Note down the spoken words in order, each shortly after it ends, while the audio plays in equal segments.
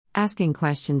Asking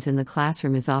questions in the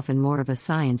classroom is often more of a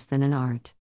science than an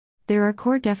art. There are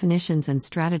core definitions and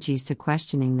strategies to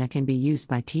questioning that can be used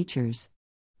by teachers.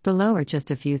 Below are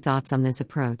just a few thoughts on this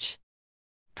approach.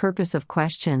 Purpose of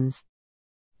questions.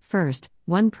 First,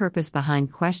 one purpose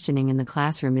behind questioning in the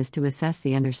classroom is to assess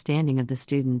the understanding of the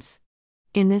students.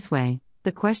 In this way,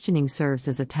 the questioning serves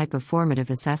as a type of formative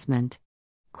assessment.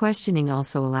 Questioning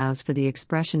also allows for the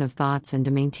expression of thoughts and to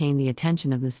maintain the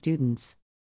attention of the students.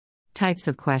 Types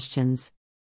of questions.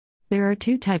 There are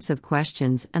two types of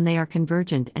questions, and they are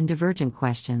convergent and divergent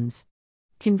questions.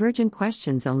 Convergent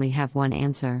questions only have one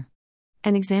answer.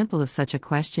 An example of such a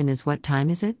question is, "What time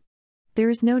is it?" There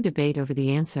is no debate over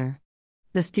the answer.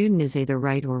 The student is either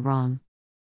right or wrong.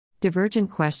 Divergent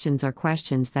questions are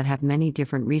questions that have many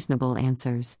different reasonable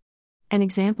answers. An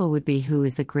example would be, "Who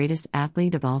is the greatest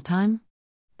athlete of all time?"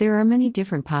 There are many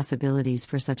different possibilities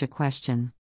for such a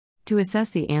question. To assess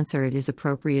the answer, it is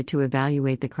appropriate to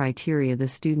evaluate the criteria the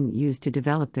student used to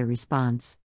develop their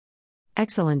response.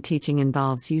 Excellent teaching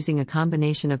involves using a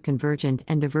combination of convergent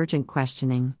and divergent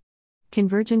questioning.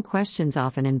 Convergent questions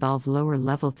often involve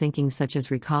lower-level thinking such as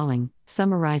recalling,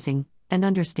 summarizing, and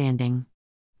understanding.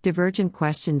 Divergent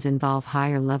questions involve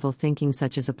higher-level thinking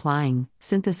such as applying,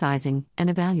 synthesizing, and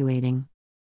evaluating.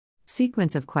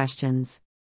 Sequence of questions.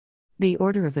 The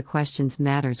order of the questions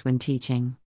matters when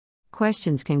teaching.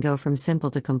 Questions can go from simple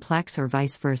to complex or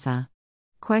vice versa.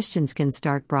 Questions can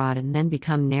start broad and then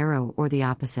become narrow or the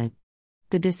opposite.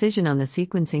 The decision on the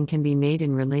sequencing can be made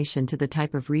in relation to the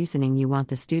type of reasoning you want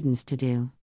the students to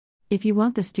do. If you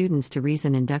want the students to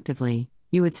reason inductively,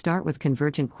 you would start with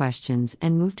convergent questions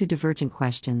and move to divergent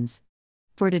questions.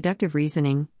 For deductive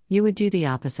reasoning, you would do the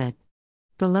opposite.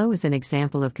 Below is an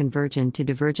example of convergent to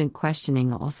divergent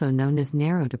questioning, also known as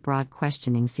narrow to broad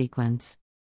questioning sequence.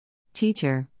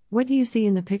 Teacher: What do you see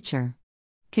in the picture?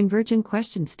 Convergent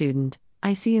question. Student: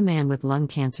 I see a man with lung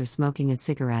cancer smoking a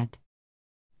cigarette.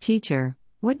 Teacher: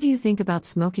 What do you think about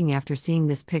smoking after seeing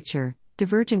this picture?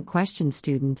 Divergent question.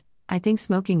 Student: I think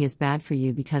smoking is bad for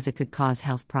you because it could cause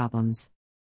health problems.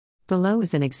 Below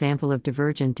is an example of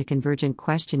divergent to convergent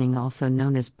questioning, also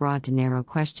known as broad to narrow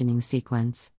questioning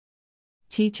sequence.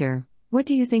 Teacher: What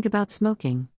do you think about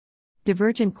smoking?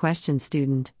 Divergent question.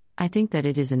 Student: I think that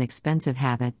it is an expensive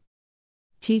habit.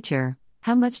 Teacher: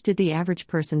 How much did the average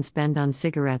person spend on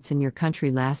cigarettes in your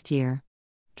country last year?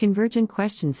 Convergent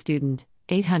question. Student: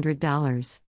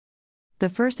 $800. The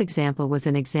first example was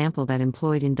an example that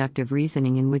employed inductive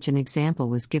reasoning, in which an example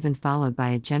was given followed by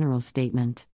a general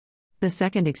statement. The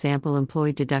second example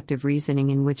employed deductive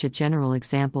reasoning, in which a general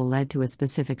example led to a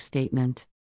specific statement.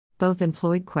 Both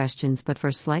employed questions but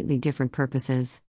for slightly different purposes.